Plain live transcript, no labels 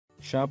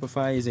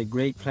Shopify is a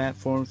great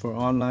platform for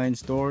online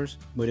stores,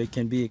 but it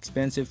can be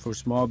expensive for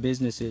small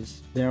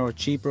businesses. There are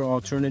cheaper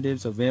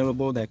alternatives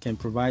available that can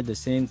provide the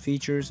same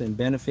features and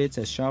benefits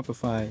as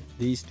Shopify.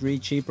 These 3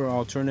 cheaper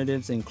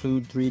alternatives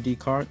include 3D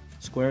Cart,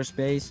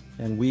 Squarespace,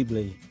 and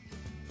Weebly.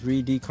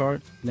 3D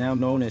Cart, now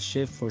known as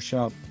Shift for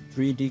Shop.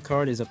 3D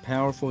Cart is a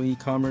powerful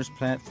e-commerce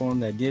platform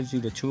that gives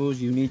you the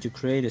tools you need to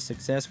create a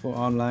successful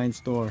online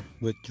store.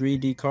 With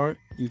 3D Cart,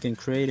 you can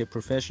create a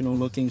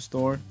professional-looking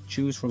store,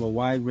 choose from a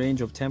wide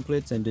range of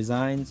templates and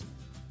designs,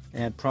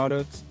 add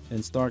products,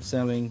 and start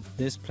selling.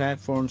 This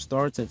platform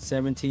starts at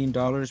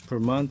 $17 per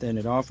month and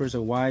it offers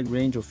a wide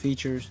range of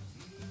features.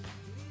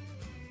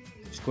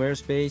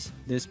 Squarespace,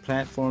 this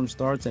platform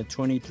starts at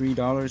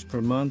 $23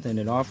 per month and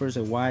it offers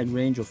a wide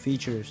range of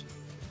features,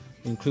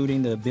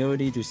 including the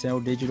ability to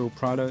sell digital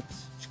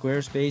products.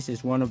 Squarespace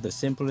is one of the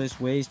simplest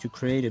ways to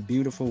create a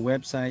beautiful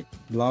website,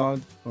 blog,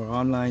 or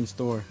online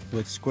store.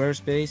 With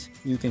Squarespace,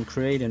 you can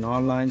create an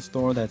online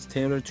store that's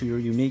tailored to your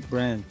unique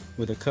brand.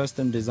 With a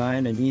custom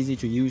design and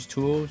easy-to-use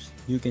tools,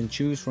 you can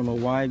choose from a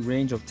wide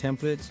range of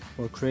templates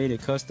or create a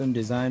custom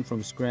design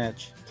from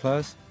scratch.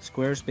 Plus,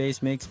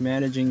 Squarespace makes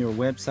managing your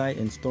website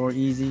and store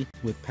easy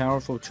with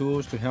powerful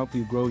tools to help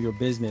you grow your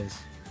business.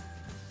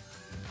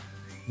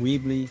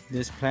 Weebly,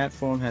 this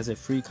platform has a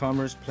free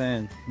commerce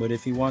plan, but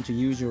if you want to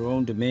use your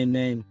own domain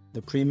name,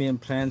 the premium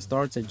plan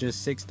starts at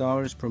just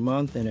 $6 per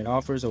month and it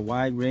offers a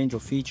wide range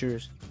of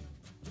features,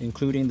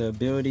 including the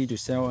ability to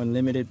sell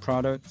unlimited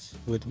products.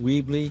 With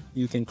Weebly,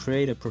 you can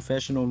create a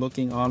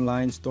professional-looking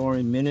online store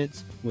in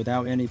minutes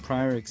without any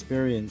prior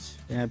experience.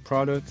 Add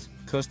products,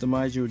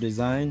 customize your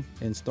design,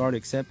 and start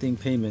accepting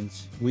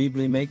payments.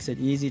 Weebly makes it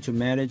easy to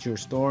manage your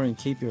store and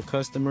keep your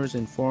customers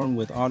informed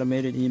with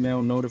automated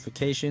email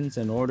notifications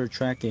and order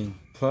tracking.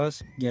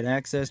 Plus, get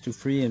access to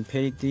free and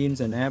paid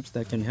themes and apps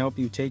that can help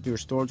you take your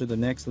store to the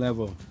next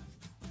level.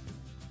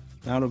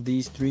 Out of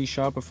these 3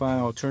 Shopify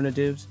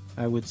alternatives,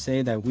 I would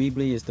say that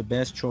Weebly is the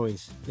best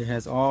choice. It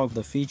has all of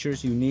the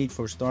features you need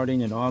for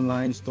starting an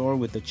online store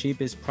with the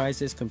cheapest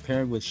prices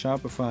compared with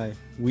Shopify,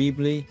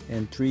 Weebly,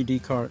 and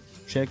 3D Cart.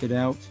 Check it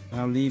out.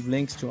 I'll leave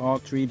links to all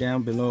 3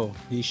 down below.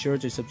 Be sure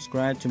to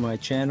subscribe to my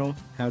channel,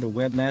 How to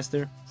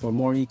Webmaster, for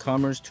more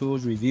e-commerce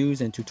tools, reviews,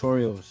 and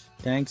tutorials.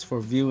 Thanks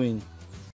for viewing.